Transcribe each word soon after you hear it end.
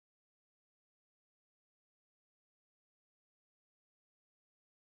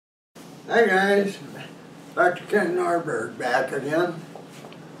Hi guys, Dr. Ken Nordberg back again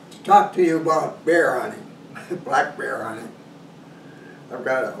to talk to you about bear hunting, black bear hunting. I've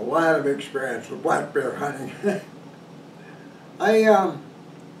got a lot of experience with black bear hunting. As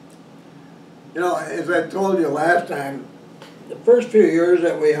I told you last time, the first few years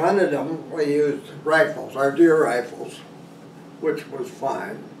that we hunted them, we used rifles, our deer rifles, which was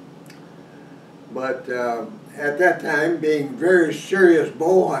fine. But at that time, being very serious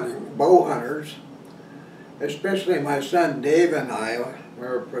bow hunters, especially my son Dave and I, we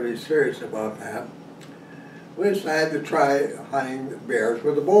were pretty serious about that. We decided to try hunting bears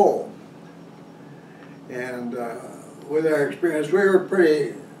with a bow. And with our experience, we were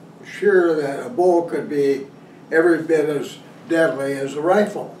pretty sure that a bow could be every bit as deadly as a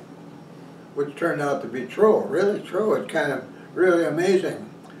rifle, which turned out to be true, really true. It's kind of really amazing.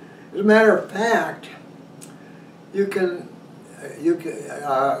 As a matter of fact, a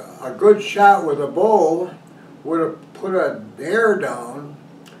good shot with a bow would have put a bear down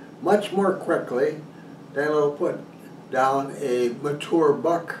much more quickly than it'll put down a mature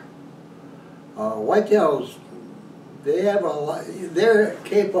buck. Whitetails, they're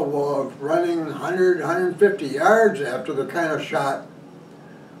capable of running 100, 150 yards after the kind of shot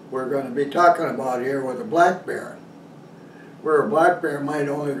we're going to be talking about here with a black bear, where a black bear might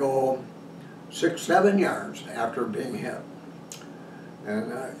only go 6, 7 yards after being hit.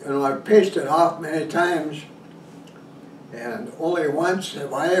 And I've paced it off many times, and only once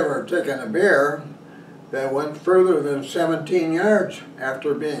have I ever taken a bear that went further than 17 yards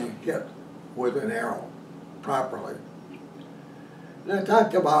after being hit with an arrow properly. And I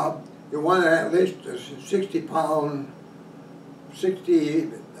talked about you want at least a 60-pound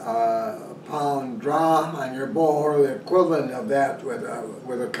draw on your bow, or the equivalent of that with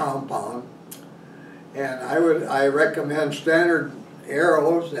a compound. And I recommend standard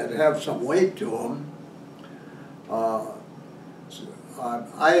arrows that have some weight to them.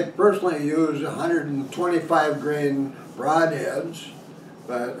 I personally use 125 grain broadheads,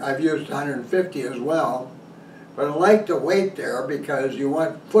 but I've used 150 as well. But I like the weight there because you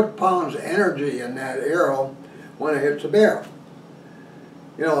want foot-pounds energy in that arrow when it hits a bear.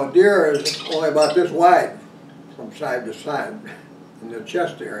 You know, a deer is only about this wide from side to side in the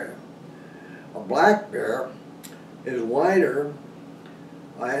chest area. A black bear is wider,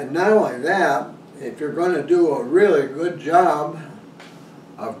 and not only that, if you're going to do a really good job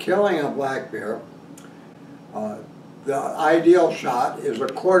of killing a black bear, the ideal shot is a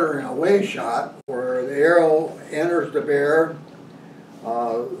quartering away shot where the arrow enters the bear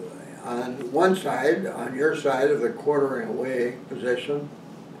on one side, on your side of the quartering away position,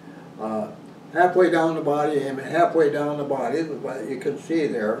 halfway down the body, aim halfway down the body, you can see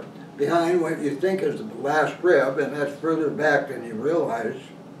there, behind what you think is the last rib, and that's further back than you realize.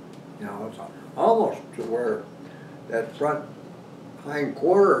 You know, it's almost to where that front hind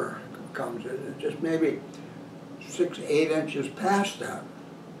quarter comes in. It's just maybe 6, 8 inches past that,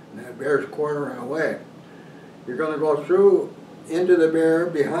 and that bear's quartering away. You're going to go through into the bear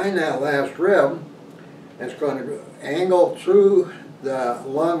behind that last rib. It's going to angle through the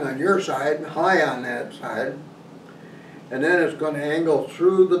lung on your side, high on that side, and then it's going to angle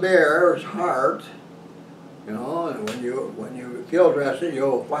through the bear's heart. You know, and when you field dress it,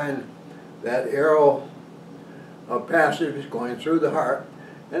 you'll find that arrow passage is going through the heart,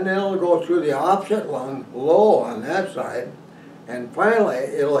 and then it'll go through the opposite lung, low on that side, and finally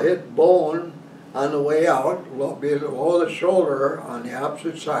it'll hit bone on the way out, below the shoulder on the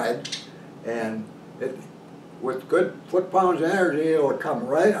opposite side, and with good foot-pounds energy, it'll come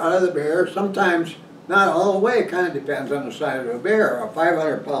right out of the bear. Sometimes not all the way, it kind of depends on the size of the bear. A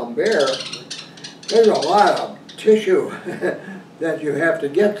 500-pound bear, there's a lot of tissue that you have to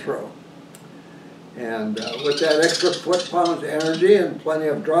get through. And with that extra foot-pounds energy and plenty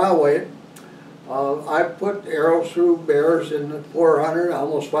of draw weight, I've put arrows through bears in the 400,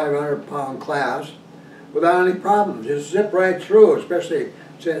 almost 500-pound class without any problems. Just zip right through, especially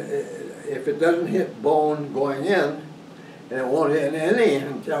if it doesn't hit bone going in, and it won't hit any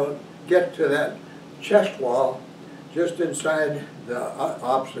until it gets to that chest wall just inside the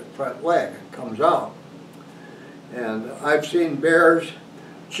opposite front leg. It comes out. And I've seen bears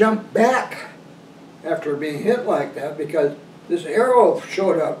jump back after being hit like that because this arrow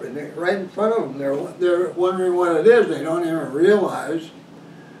showed up right in front of them. They're wondering what it is. They don't even realize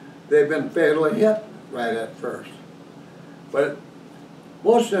they've been fatally hit right at first. But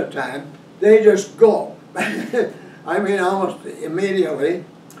most of the time, they just go. I mean, almost immediately.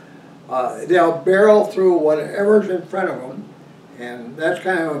 They'll barrel through whatever's in front of them, and that's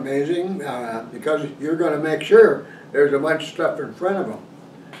kind of amazing because you're going to make sure there's a bunch of stuff in front of them.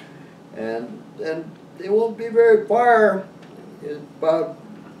 and they won't be very far. In about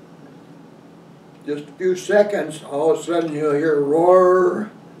just a few seconds, all of a sudden you'll hear a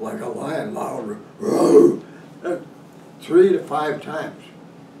roar like a lion, louder, roar, 3 to 5 times,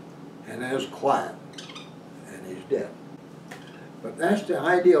 and then it's quiet, and he's dead. But that's the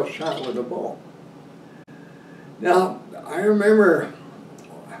ideal shot with a bow. Now, I remember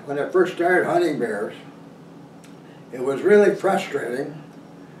when I first started hunting bears, it was really frustrating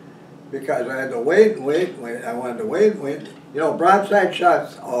because I had to wait and wait and wait. I wanted to wait and wait. You know, broadside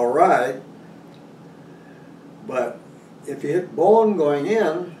shots, all right, but if you hit bone going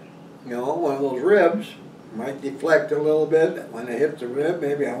in, you know, one of those ribs might deflect a little bit. When it hits the rib,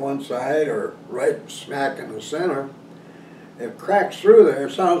 maybe on one side or right smack in the center, it cracks through there.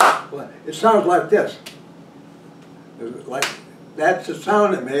 It sounds like this. Like that's the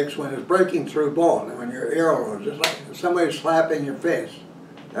sound it makes when it's breaking through bone. When your arrow goes, just like somebody slapping your face.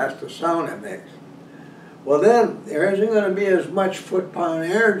 That's the sound it makes. Well, then there isn't going to be as much foot-pound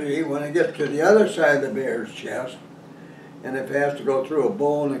energy when it gets to the other side of the bear's chest, and if it has to go through a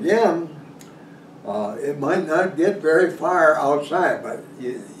bone again, it might not get very far outside. But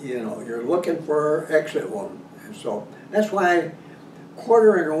you know, you're looking for an exit wound, and so that's why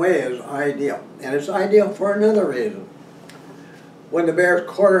quartering away is ideal, and it's ideal for another reason. When the bear's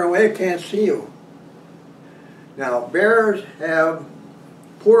quartering away, it can't see you. Now, bears have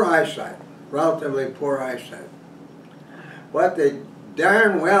poor eyesight, relatively poor eyesight, but they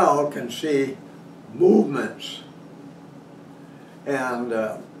darn well can see movements, and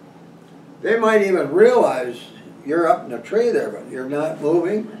they might even realize you're up in a tree there, but you're not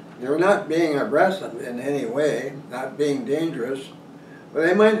moving, you're not being aggressive in any way, not being dangerous, but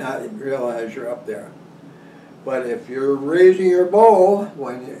they might not realize you're up there. But if you're raising your bow,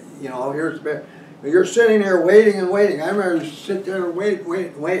 when you know, here's the bear, you're sitting there waiting and waiting. I remember you sit there and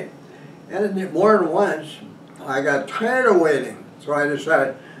wait. And then more than once, I got tired of waiting. So I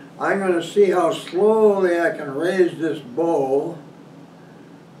decided, I'm going to see how slowly I can raise this bow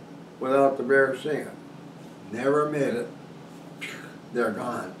without the bear seeing it. Never made it. They're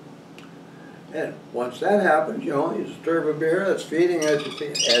gone. And once that happens, you know, you disturb a bear that's feeding at your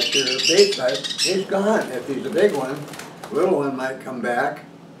bait site, he's gone. If he's a big one, a little one might come back,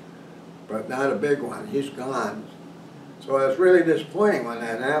 but not a big one. He's gone. So it's really disappointing when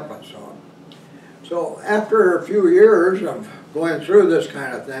that happens. So after a few years of going through this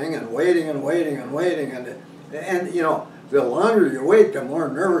kind of thing and waiting and waiting and waiting, and you know, the longer you wait, the more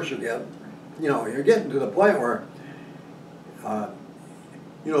nervous you get. You know, you're getting to the point where,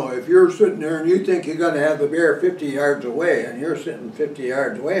 you know, if you're sitting there and you think you're going to have the bear 50 yards away, and you're sitting 50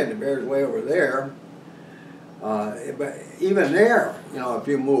 yards away and the bear's way over there, but even there, you know, if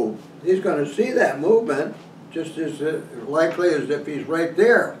you move, he's going to see that movement just as likely as if he's right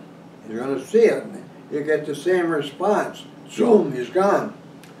there. He's going to see it. You get the same response. Zoom, he's gone.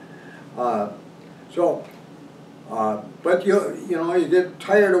 But you know, you get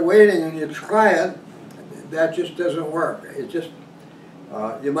tired of waiting and you try it. That just doesn't work. It just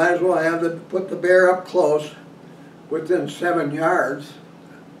you might as well have put the bear up close, within 7 yards.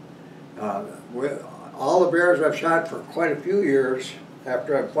 All the bears I've shot for quite a few years,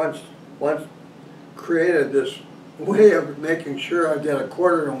 after I've once created this way of making sure I get a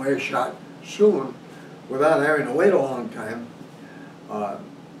quartering away shot soon, without having to wait a long time.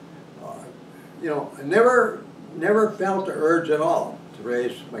 You know, I never felt the urge at all to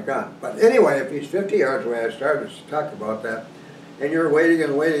raise my gun. But anyway, if he's 50 yards away, I started to talk about that, and you're waiting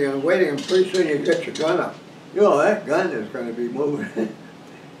and waiting and waiting, and pretty soon you get your gun up. You know, that gun is going to be moving.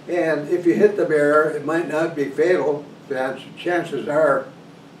 And if you hit the bear, it might not be fatal. Chances are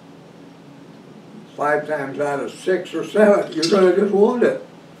 5 times out of 6 or 7, you're going to just wound it.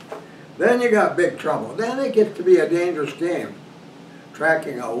 Then you got big trouble. Then it gets to be a dangerous game,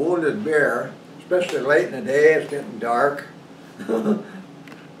 tracking a wounded bear, especially late in the day. It's getting dark.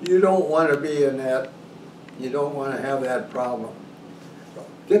 You don't want to be in that. You don't want to have that problem. So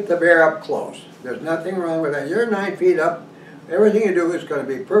get the bear up close. There's nothing wrong with that. You're 9 feet up. Everything you do is going to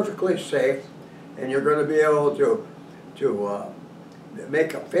be perfectly safe, and you're going to be able to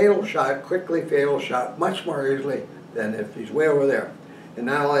make a fatal shot, quickly fatal shot, much more easily than if he's way over there. And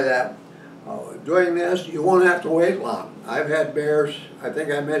not only that, doing this, you won't have to wait long. I've had bears, I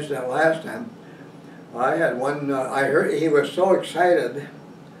think I mentioned that last time. I had one, I heard he was so excited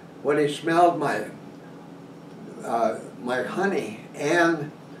when he smelled my honey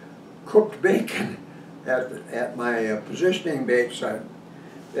and cooked bacon at my positioning bait site,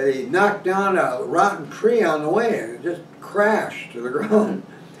 that he knocked down a rotten tree on the way and it just crashed to the ground,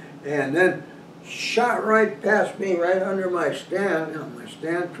 and then shot right past me, right under my stand, on my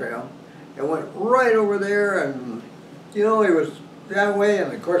stand trail, and went right over there, and you know, he was that way,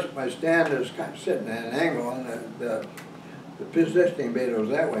 and of course my stand is kind of sitting at an angle, and the positioning bait was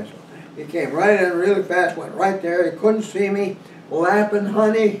that way. So he came right in really fast, went right there. He couldn't see me. Lapping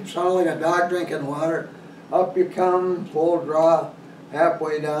honey, sounded like a dog drinking water. Up you come, full draw,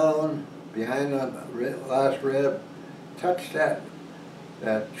 halfway down, behind the last rib. Touch that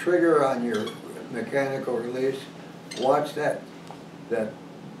trigger on your mechanical release. Watch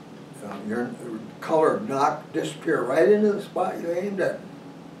your colored knock disappear right into the spot you aimed at.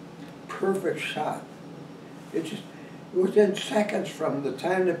 Perfect shot. It just, within seconds from the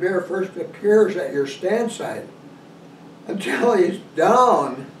time the bear first appears at your stand side until he's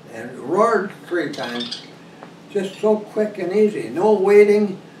down and roared 3 times, just so quick and easy. No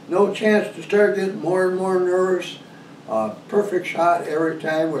waiting, no chance to start getting more and more nervous. Perfect shot every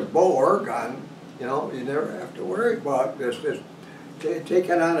time with bow or gun. You know, you never have to worry about this.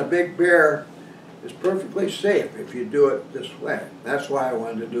 Taking on a big bear is perfectly safe if you do it this way. That's why I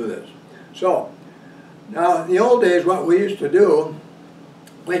wanted to do this. So, now in the old days what we used to do,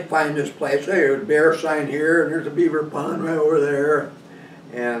 we'd find this place, hey, there's a bear sign here, and there's a beaver pond right over there,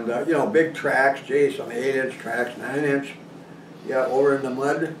 and you know, big tracks, gee, some 8-inch tracks, 9-inch, yeah, over in the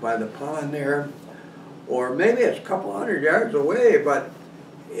mud by the pond there, or maybe it's a couple hundred yards away, but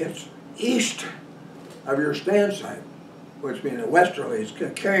it's east of your stand site, which means the westerlies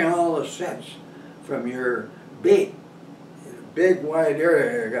can carry all the scents from your bait in a big wide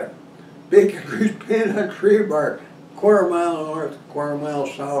area. You got big grease paint on tree bark, quarter-mile north, quarter-mile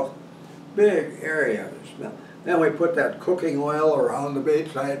south, big area to smell. Then we put that cooking oil around the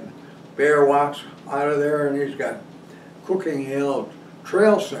bait site. Bear walks out of there, and he's got cooking oil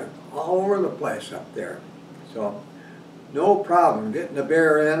trail scent all over the place up there. So no problem getting the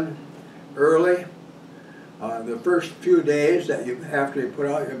bear in early. The first few days that after you put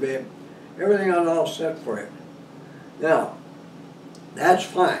out your bait, everything is all set for you. Now, that's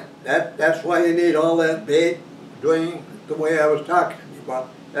fine. That's why you need all that bait doing the way I was talking about.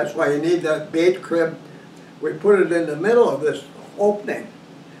 That's why you need that bait crib. We put it in the middle of this opening.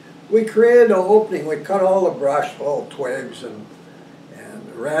 We created an opening. We cut all the brush, all twigs and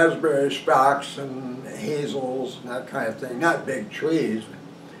raspberry stalks and hazels and that kind of thing. Not big trees.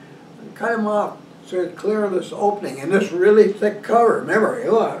 We cut them off so to clear this opening. And this really thick cover. Remember,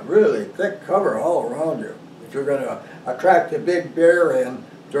 you want really thick cover all around you if you're going to attract a big bear in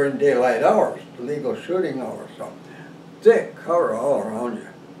during daylight hours, legal shooting hours. So thick cover all around you.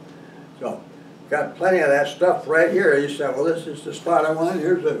 So got plenty of that stuff right here. You said, well, this is the spot I want.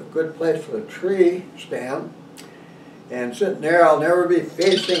 Here's a good place for the tree stand. And sitting there, I'll never be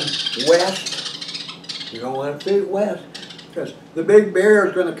facing west. You don't want to face west, because the big bear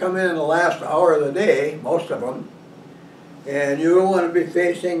is going to come in the last hour of the day, most of them, and you don't want to be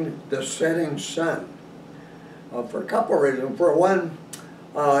facing the setting sun. For a couple of reasons. For one,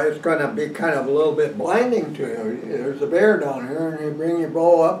 it's going to be kind of a little bit blinding to you. There's a bear down here, and you bring your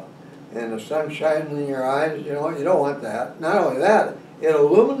bow up, and the sun shining in your eyes. You know, you don't want that. Not only that, it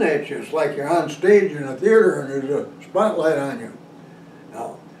illuminates you. It's like you're on stage in a theater, and there's a spotlight on you.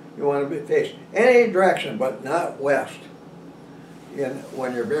 Now, you want to be facing any direction, but not west.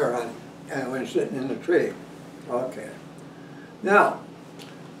 When you're bear hunting and when you're sitting in the tree. Okay. Now,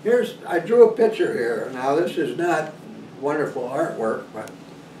 I drew a picture here. Now, this is not wonderful artwork, but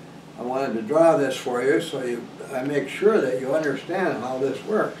I wanted to draw this for you so I make sure that you understand how this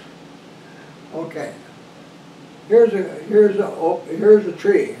works. Okay. Here's a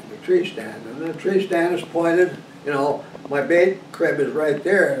tree, the tree stand, and the tree stand is pointed. You know, my bait crib is right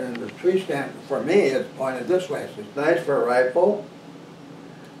there, and the tree stand for me is pointed this way. So it's nice for a rifle,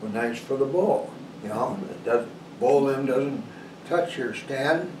 but nice for the bow. You know, bow limb doesn't touch your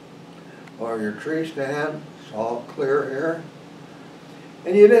stand or your tree stand. It's all clear here.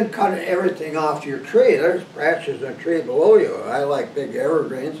 And you didn't cut everything off your tree. There's branches in the tree below you. I like big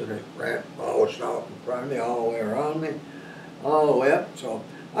evergreens, and there's branch boughs out in front of me, all the way around me, all the way up. So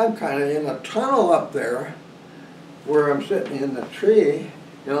I'm kind of in a tunnel up there where I'm sitting in the tree,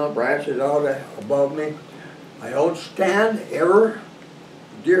 you know, branches out above me. I don't stand ever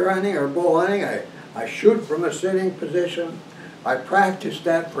deer hunting or bow hunting. I shoot from a sitting position. I practiced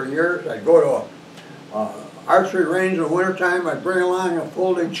that for years. I'd go to a archery range in the wintertime. I'd bring along a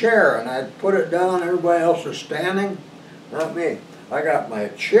folding chair and I'd put it down. Everybody else is standing, not me. I got my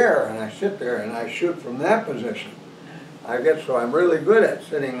chair and I sit there and I shoot from that position. I guess so I'm really good at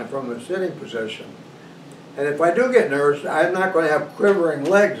sitting from the sitting position. And if I do get nervous, I'm not going to have quivering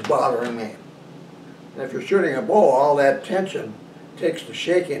legs bothering me. And if you're shooting a bow, all that tension takes the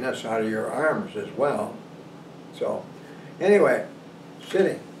shakiness out of your arms as well. So, anyway,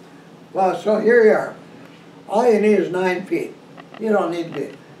 sitting. Well, so here you are. All you need is 9 feet. You don't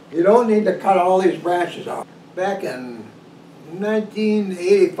need to cut all these branches off. Back in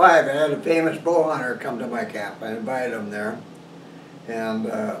 1985, I had a famous bow hunter come to my camp. I invited him there, and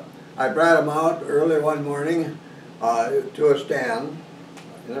I brought him out early one morning to a stand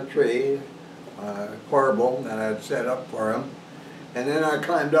in a tree, portable that I had set up for him. And then I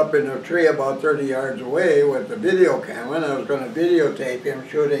climbed up in a tree about 30 yards away with the video camera, and I was going to videotape him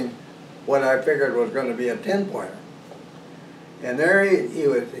shooting what I figured was going to be a 10-pointer. And there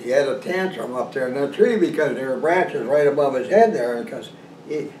he had a tantrum up there in the tree because there were branches right above his head there, because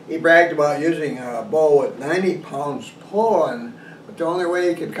he bragged about using a bow with 90 pounds pull, but the only way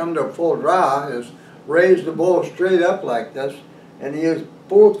he could come to a full draw is raise the bow straight up like this, and he used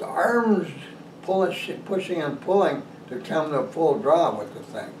both arms pushing and pulling to come to a full draw with the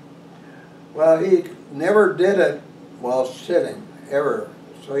thing. Well, he never did it while sitting, ever.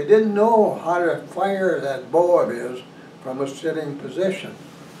 So he didn't know how to fire that bow of his from a sitting position.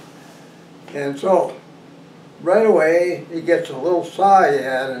 And so, right away, he gets a little saw he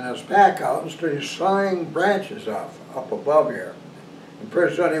had in his pack out and started sawing branches off up above here. And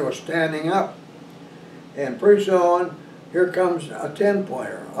pretty soon he was standing up. And pretty soon, here comes a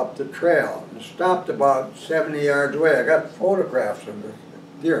 10-pointer up the trail and stopped about 70 yards away. I got photographs of the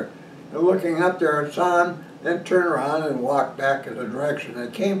deer. And looking up there and saw him, then turned around and walked back in the direction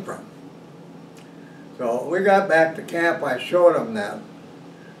it came from. So we got back to camp, I showed him that.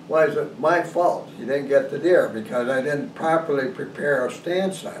 Why is it my fault he didn't get the deer? Because I didn't properly prepare a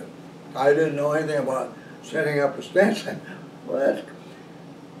stand site. I didn't know anything about setting up a stand site. Well,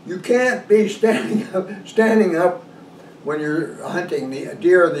 you can't be standing up when you're hunting the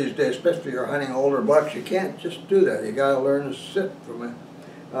deer these days, especially if you're hunting older bucks. You can't just do that. You got to learn to sit from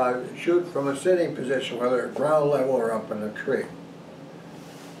shoot from a sitting position, whether at ground level or up in a tree.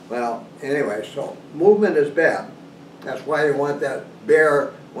 Well, anyway, so movement is bad. That's why you want that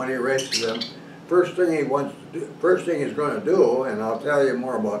bear when he races him. First thing he's going to do, and I'll tell you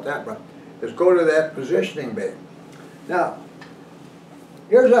more about that, but is go to that positioning bait. Now,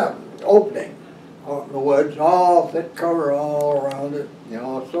 here's an opening out in the woods, all thick cover all around it. You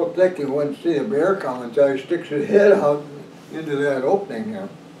know, it's so thick you wouldn't see a bear come until he sticks his head out into that opening here.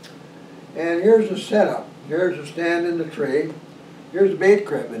 And here's the setup. Here's the stand in the tree. Here's the bait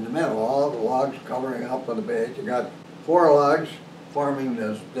crib in the middle, all the logs covering up with the bait. You got 4 logs forming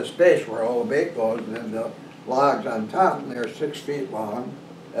the space where all the bait goes, and then the logs on top, and they're 6 feet long.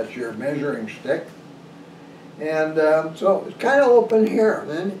 That's your measuring stick. And so it's kind of open here.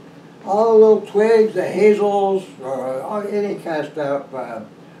 Then all the little twigs, the hazels, or any kind of stuff,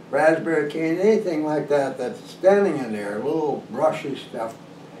 raspberry cane, anything like that that's standing in there, little brushy stuff,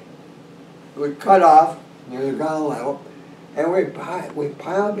 we cut off near the ground level, and we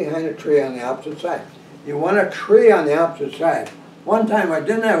pile behind a tree on the opposite side. You want a tree on the opposite side. One time I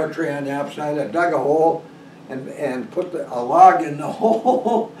didn't have a tree on the opposite side. I dug a hole and put a log in the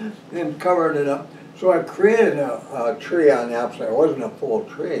hole and covered it up. So I created a tree on the opposite side. It wasn't a full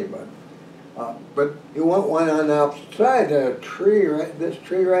tree, but you want one on the opposite side. This tree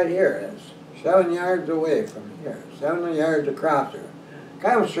right here is 7 yards away from here, 7 yards across here.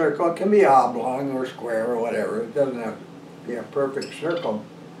 Kind of a circle. It can be oblong or square or whatever. It doesn't have to be a perfect circle.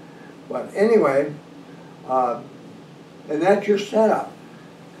 But anyway, and that's your setup.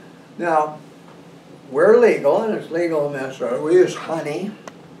 Now, we're legal, and it's legal in Minnesota. We use honey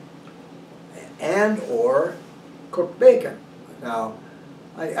and or cooked bacon. Now,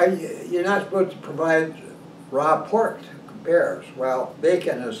 you're not supposed to provide raw pork to bears. Well,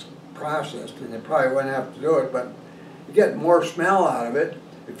 bacon is processed, and you probably wouldn't have to do it, but you get more smell out of it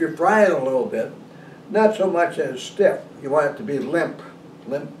if you fry it a little bit. Not so much that it's stiff. You want it to be limp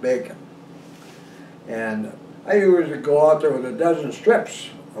bacon. And I usually go out there with a dozen strips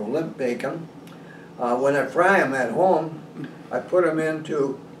of limp bacon. When I fry them at home, I put them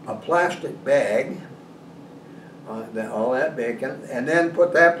into a plastic bag, all that bacon, and then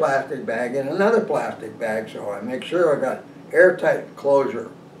put that plastic bag in another plastic bag, so I make sure I got airtight closure.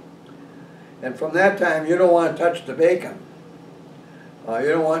 And from that time, you don't want to touch the bacon. You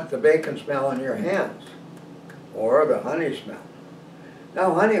don't want the bacon smell in your hands, or the honey smell.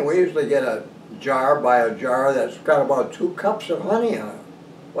 Now honey, we usually get a jar that's got about 2 cups of honey on it.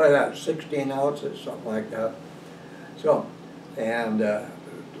 What is that, 16 ounces, something like that. So, and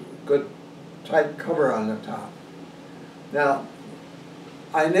good tight cover on the top. Now,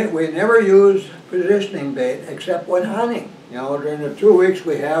 we never use positioning bait except when hunting. You know, during the 2 weeks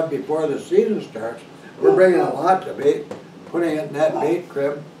we have before the season starts, we're bringing a lot of bait, putting it in that bait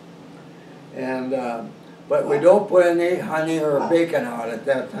crib, and but we don't put any honey or bacon out at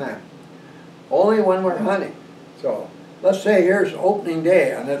that time. only when we're hunting. So let's say here's opening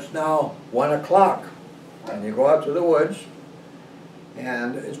day and it's now 1 o'clock and you go out to the woods,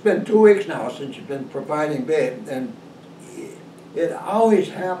 and it's been 2 weeks now since you've been providing bait, and it always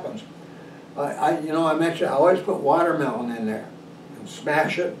happens. I mentioned I always put watermelon in there and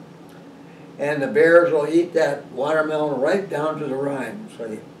smash it, and the bears will eat that watermelon right down to the rind. So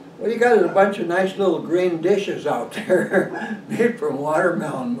what you got is a bunch of nice little green dishes out there made from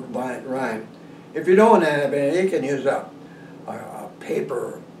watermelon rind. If you don't have any, you can use a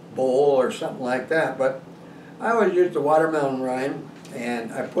paper bowl or something like that, but I always use the watermelon rind,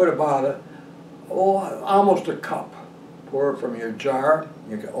 and I put about almost a cup. Pour it from your jar.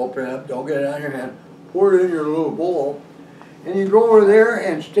 You can open it up, don't get it on your hand. Pour it in your little bowl, and you go over there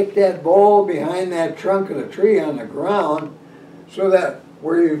and stick that bowl behind that trunk of the tree on the ground, so that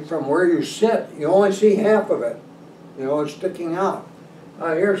from where you sit, you only see half of it. You know, it's sticking out.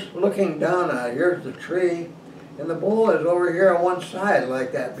 Here's looking down on it. Here's the tree, and the bowl is over here on one side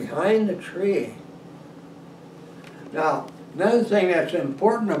like that, behind the tree. Now, another thing that's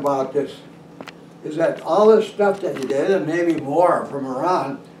important about this is that all this stuff that you did, and maybe more from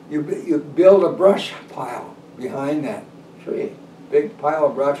around, you build a brush pile behind that tree. Big pile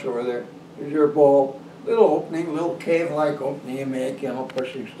of brush over there. Here's your bowl. Little opening, little cave-like opening you make,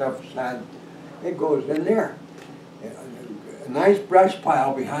 pushing stuff aside. It goes in there. A nice brush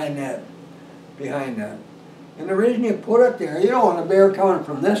pile behind that. And the reason you put it there, you don't want a bear coming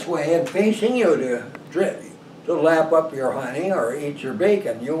from this way and facing you to lap up your honey or eat your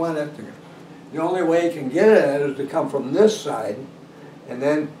bacon. You want it to, the only way you can get it at is to come from this side, and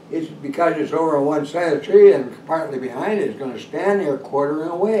then it's because it's over on one side of the tree and partly behind it, it's going to stand there quartering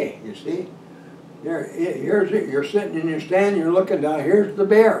away, you see? You're sitting in your stand, you're looking down, here's the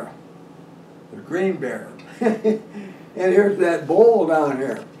bear, the green bear. And here's that bowl down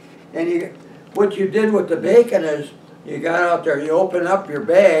here. And what you did with the bacon is, you got out there, you open up your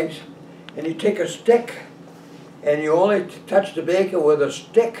bags, and you take a stick, and you only touch the bacon with a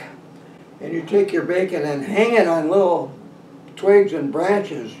stick, and you take your bacon and hang it on little twigs and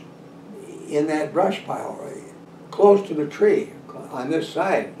branches in that brush pile, right, close to the tree, on this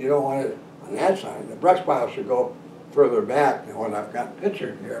side. You don't want it on that side. The brush pile should go further back than what I've got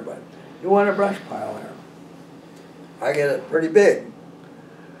pictured here, but you want a brush pile there. I get it pretty big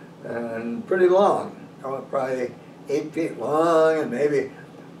and pretty long, probably 8 feet long and maybe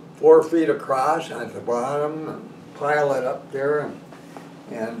 4 feet across at the bottom, and pile it up there.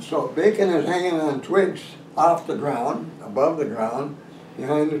 And so bacon is hanging on twigs off the ground, above the ground,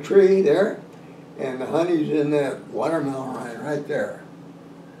 behind the tree there, and the honey's in that watermelon rind right there.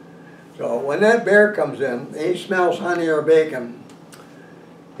 So when that bear comes in, he smells honey or bacon,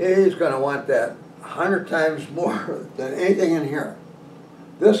 he's going to want that 100 times more than anything in here.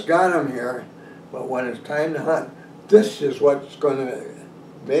 This got him here, but when it's time to hunt, this is what's going to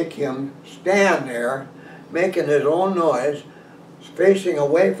make him stand there, making his own noise, facing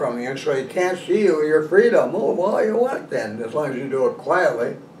away from you, so he can't see you. You're free to move all you want then, as long as you do it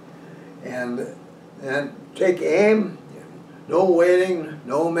quietly. And take aim, no waiting,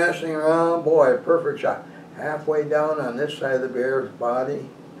 no messing around. Boy, perfect shot. Halfway down on this side of the bear's body,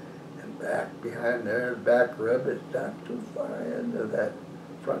 and back behind there, back rib is not too far into that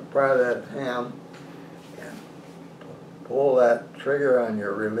front part of that ham. And pull that trigger on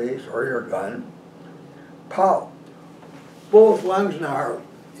your release or your gun. Pow! Both lungs now,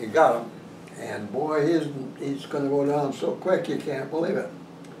 you got him. And boy, he's going to go down so quick you can't believe it.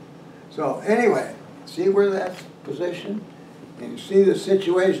 So anyway, see where that's positioned? And you see the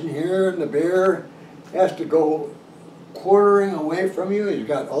situation here, and the bear has to go quartering away from you. He's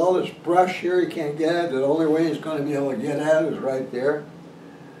got all this brush here, he can't get at. The only way he's going to be able to get at it is right there.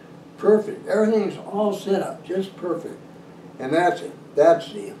 Perfect. Everything's all set up, just perfect. And that's it.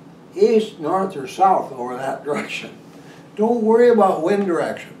 That's the east, north, or south over that direction. Don't worry about wind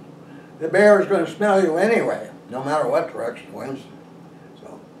direction. The bear is going to smell you anyway, no matter what direction it winds.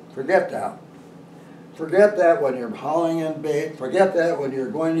 So forget that. Forget that when you're hauling in bait. Forget that when you're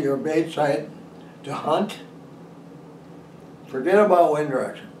going to your bait site to hunt. Forget about wind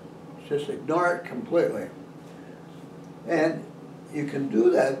direction. Just ignore it completely. And you can do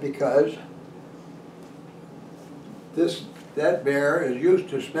that because that bear is used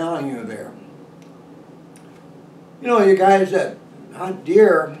to smelling you there. You know, you guys that hunt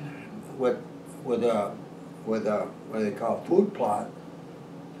deer with a what they call food plot,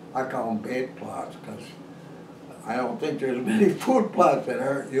 I call them bait plots because I don't think there's many food plots that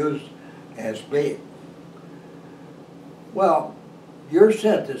aren't used as bait. Well, your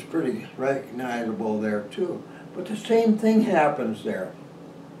scent is pretty recognizable there too, but the same thing happens there.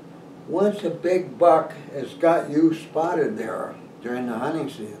 once a big buck has got you spotted there during the hunting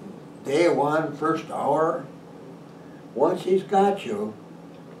season, day one, first hour, once he's got you,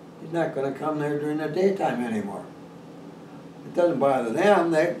 he's not going to come there during the daytime anymore. It doesn't bother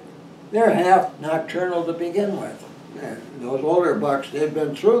them. They're half nocturnal to begin with. Those older bucks, they've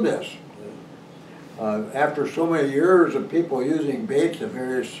been through this. After so many years of people using baits of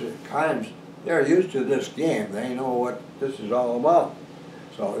various kinds, they're used to this game. They know what this is all about.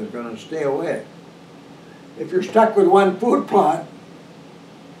 So they're going to stay away. If you're stuck with one food plot,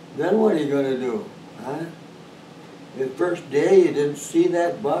 then what are you going to do? Huh? The first day you didn't see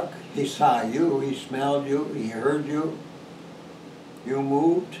that buck, he saw you, he smelled you, he heard you. You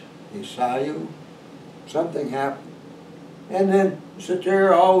moved, he saw you. Something happened. And then sit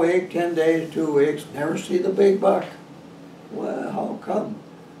there all week, 10 days, 2 weeks, never see the big buck. Well, how come?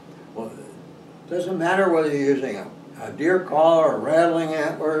 Well, it doesn't matter whether you're using a deer call or rattling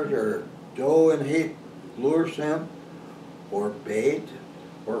antlers or doe and heat lure scent or bait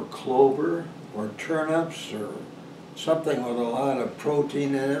or clover or turnips or something with a lot of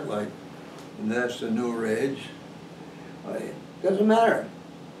protein in it, like, and that's the new rage. It doesn't matter.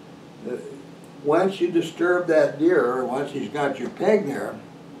 Once you disturb that deer, or once he's got you pegged there,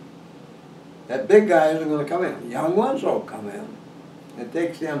 that big guy isn't going to come in. Young ones will come in. It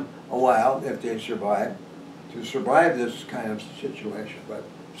takes them a while, if they survive, to survive this kind of situation. But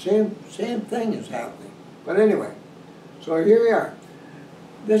same thing is happening. But anyway, so here we are.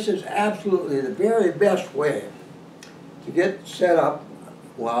 This is absolutely the very best way to get set up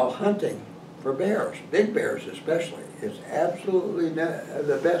while hunting for bears, big bears especially. It's absolutely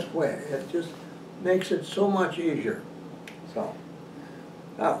the best way. It just makes it so much easier. So,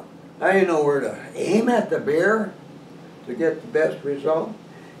 now you know where to aim at the bear to get the best result.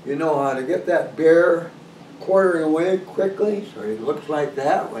 You know how to get that bear quartering away quickly so he looks like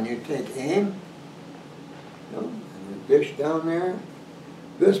that when you take aim. You know, and the dish down there.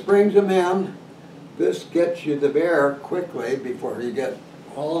 This brings him in. This gets you the bear quickly before you get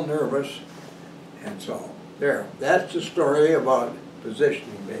all nervous. And so, there. That's the story about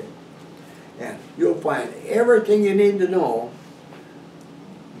positioning bait. And you'll find everything you need to know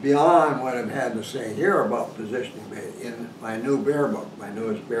beyond what I've had to say here about positioning bait in my new bear book, my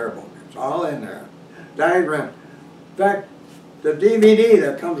newest bear book. It's all in there. Diagram. In fact, the DVD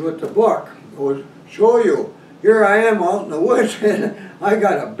that comes with the book will show you, here I am out in the woods and I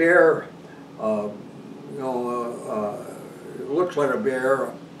got a bear, it looks like a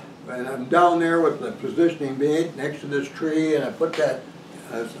bear, and I'm down there with the positioning bait next to this tree, and I put that,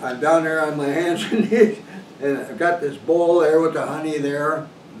 I'm down there on my hands and knees, and I've got this bowl there with the honey there,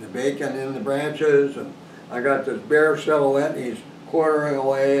 and the bacon in the branches, and I got this bear silhouette, and he's quartering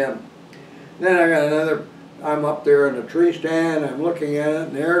away, and then I got another, I'm up there in the tree stand, I'm looking at it,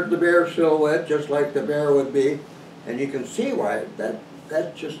 and there's the bear silhouette, just like the bear would be, and you can see why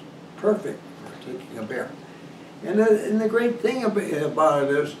that's just perfect for taking a bear. And the great thing about it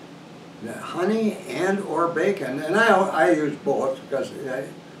is that honey and or bacon, and I use both because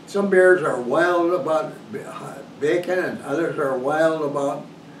some bears are wild about bacon and others are wild about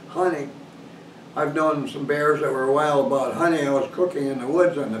honey. I've known some bears that were wild about honey. I was cooking in the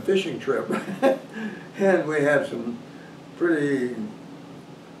woods on a fishing trip and we had some pretty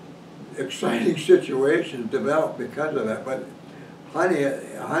exciting situations develop because of that. But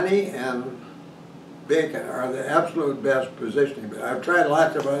honey and bacon are the absolute best positioning. But I've tried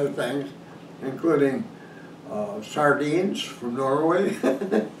lots of other things, including sardines from Norway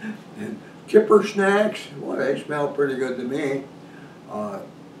and kipper snacks. Well, they smell pretty good to me.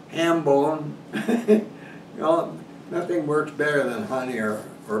 Ham bone. You know, nothing works better than honey or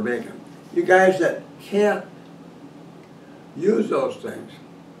bacon. You guys that can't use those things,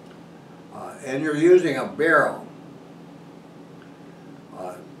 and you're using a barrel,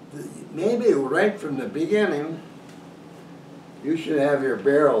 maybe right from the beginning, you should have your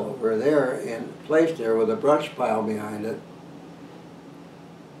barrel over there and placed there with a brush pile behind it.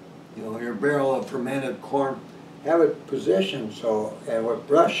 You know, your barrel of fermented corn, have it positioned so, and with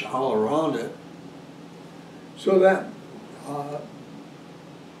brush all around it, so that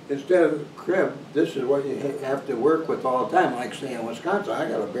instead of the crib, this is what you have to work with all the time. Like say in Wisconsin, I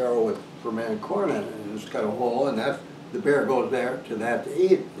got a barrel with fermented corn in it, and it's got a hole, and that's, the bear goes there to that to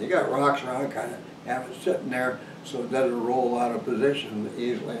eat. You got rocks around, kind of have it sitting there so it doesn't roll out of position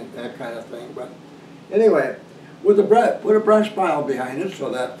easily, that kind of thing. But anyway, with a put a brush pile behind it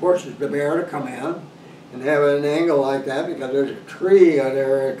so that forces the bear to come in and have it at an angle like that, because there's a tree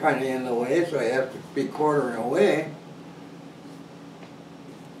there kind of in the way, so you have to be quartering away.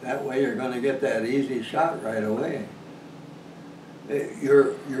 That way you're going to get that easy shot right away.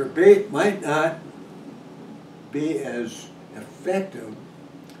 Your bait might not be as effective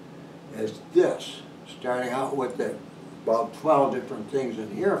as this, starting out with about 12 different things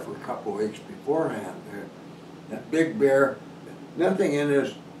in here for a couple weeks beforehand. That big bear, nothing in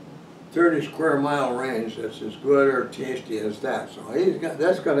his 30 square mile range that's as good or tasty as that. So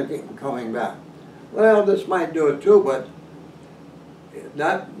that's going to keep him coming back. Well, this might do it too, but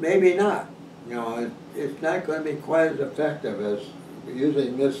maybe not. You know, it's not going to be quite as effective as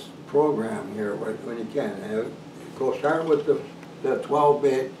using this program here when you can. Go start with the 12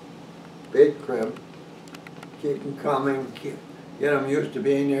 bait crib. Keep them coming. Get them used to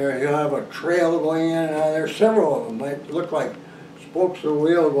being there. You'll have a trail going in and out there. Several of them might look like spokes of a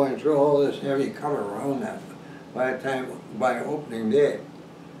wheel going through all this heavy cover around that by opening day.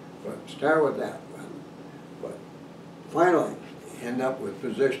 But start with that. But finally, end up with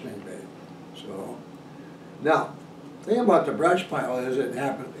positioning bait. So now, the thing about the brush pile is it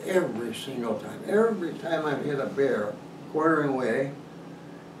happens every single time. Every time I've hit a bear quartering away,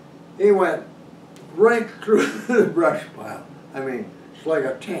 he went right through the brush pile. I mean, it's like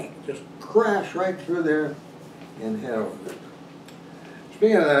a tank. Just crashed right through there and hit over it.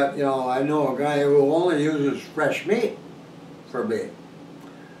 Speaking of that, you know, I know a guy who only uses fresh meat for bait.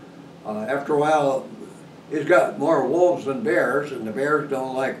 After a while, he's got more wolves than bears, and the bears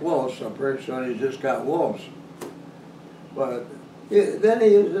don't like wolves, so pretty soon he's just got wolves. But then he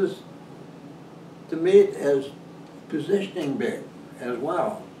uses the meat as positioning bait as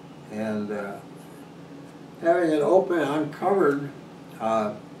well. And having it open, uncovered,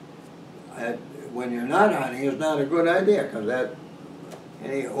 when you're not hunting is not a good idea, because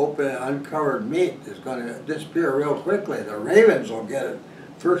any open, uncovered meat is going to disappear real quickly. The ravens will get it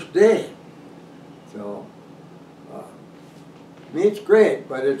first day. So meat's great,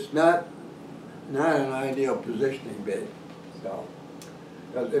 but it's not an ideal positioning bait. So,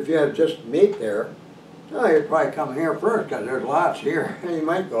 because if you had just meat there, well, you'd probably come here first, because there's lots here. You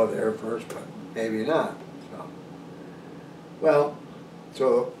might go there first, but maybe not. Well,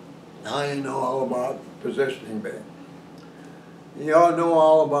 so now you know all about positioning bait. You all know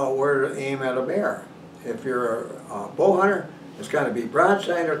all about where to aim at a bear. If you're a bow hunter, it's got to be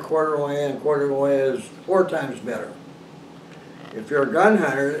broadside or quarter away, and quarter away is 4 times better. If you're a gun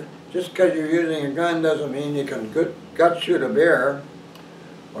hunter, just because you're using a gun doesn't mean you can gut shoot a bear,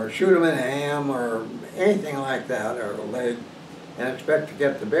 or shoot him in a ham, or anything like that, or a leg, and expect to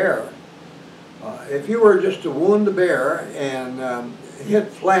get the bear. If you were just to wound the bear and hit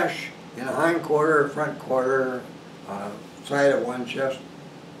flesh in a hind quarter, front quarter, side of one chest,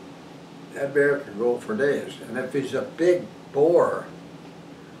 that bear can go for days. And if he's a big boar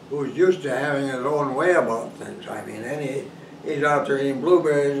who's used to having his own way about things, I mean, he's out there eating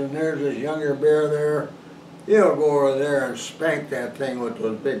blueberries and there's this younger bear there, he'll go over there and spank that thing with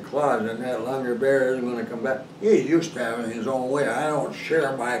those big claws, and that younger bear isn't going to come back. He's used to having his own way. I don't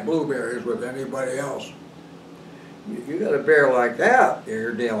share my blueberries with anybody else. You got a bear like that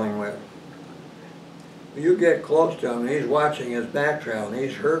you're dealing with. You get close to him and he's watching his back trail and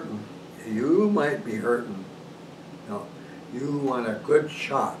he's hurting. You might be hurting. No, you want a good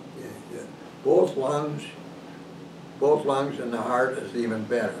shot. Both lungs and the heart is even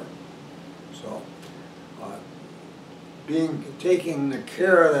better. So, taking the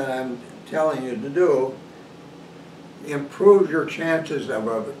care that I'm telling you to do improves your chances of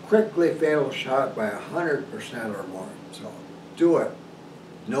a quickly fatal shot by 100% or more. So, do it.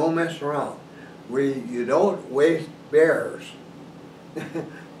 No mess around. You don't waste bears.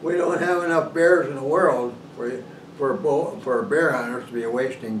 We don't have enough bears in the world for bear hunters to be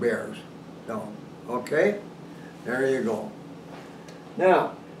wasting bears. So, okay, there you go.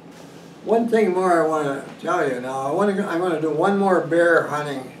 Now, one thing more I want to tell you now. I'm going to do one more bear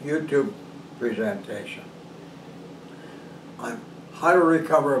hunting YouTube presentation on how to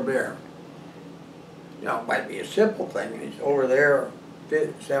recover a bear. You know, it might be a simple thing. He's over there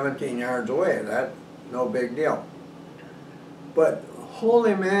 17 yards away. That's no big deal. But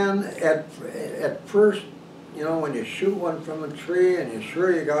holy man, at first, you know, when you shoot one from a tree and you're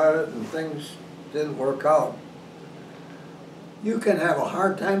sure you got it and things didn't work out, you can have a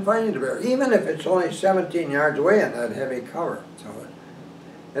hard time finding the bear, even if it's only 17 yards away in that heavy cover. So,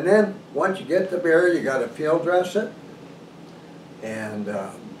 and then once you get the bear, you got to field dress it, and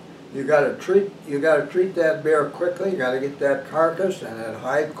you got to treat that bear quickly. You got to get that carcass and that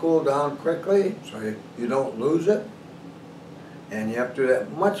hide cool down quickly so you don't lose it. And you have to do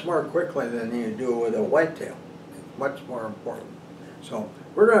that much more quickly than you do with a whitetail. It's much more important. So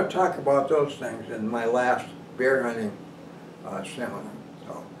we're going to talk about those things in my last bear hunting seminar.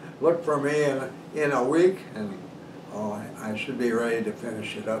 So look for me in a week, and Oh, I should be ready to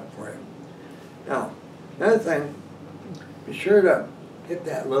finish it up for you. Now, another thing, be sure to hit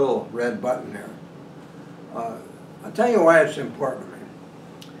that little red button there. I'll tell you why it's important to me.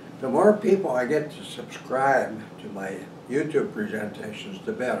 The more people I get to subscribe to my YouTube presentations,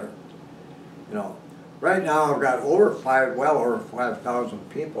 the better. You know, right now I've got well over 5,000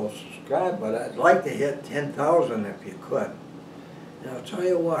 people subscribed, but I'd like to hit 10,000 if you could. And I'll tell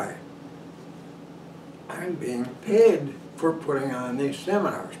you why. I'm being paid for putting on these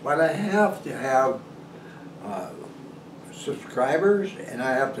seminars, but I have to have subscribers, and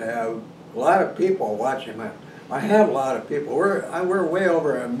I have to have a lot of people watching my. I have a lot of people. We're way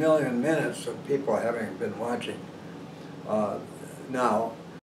over 1 million minutes of people having been watching now.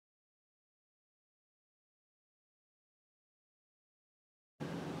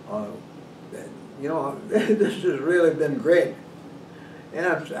 You know, this has really been great. And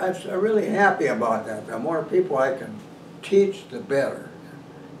I'm really happy about that. The more people I can teach, the better.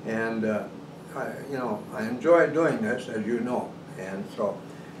 And, you know, I enjoy doing this, as you know. And so,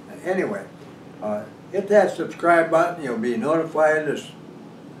 anyway, hit that subscribe button. You'll be notified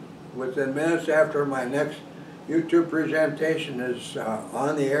within minutes after my next YouTube presentation is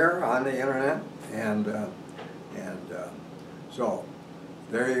on the air, on the internet. And so,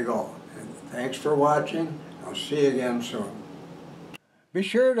 there you go. And thanks for watching. I'll see you again soon. Be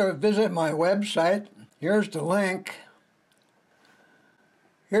sure to visit my website. Here's the link.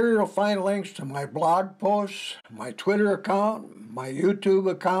 Here you'll find links to my blog posts, my Twitter account, my YouTube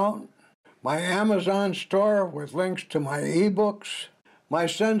account, my Amazon store with links to my ebooks, my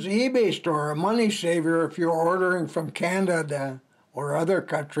son's eBay store, a money saver if you're ordering from Canada or other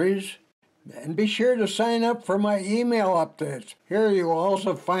countries. And be sure to sign up for my email updates. Here you will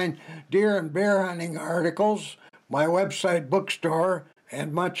also find deer and bear hunting articles, my website bookstore,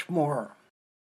 and much more.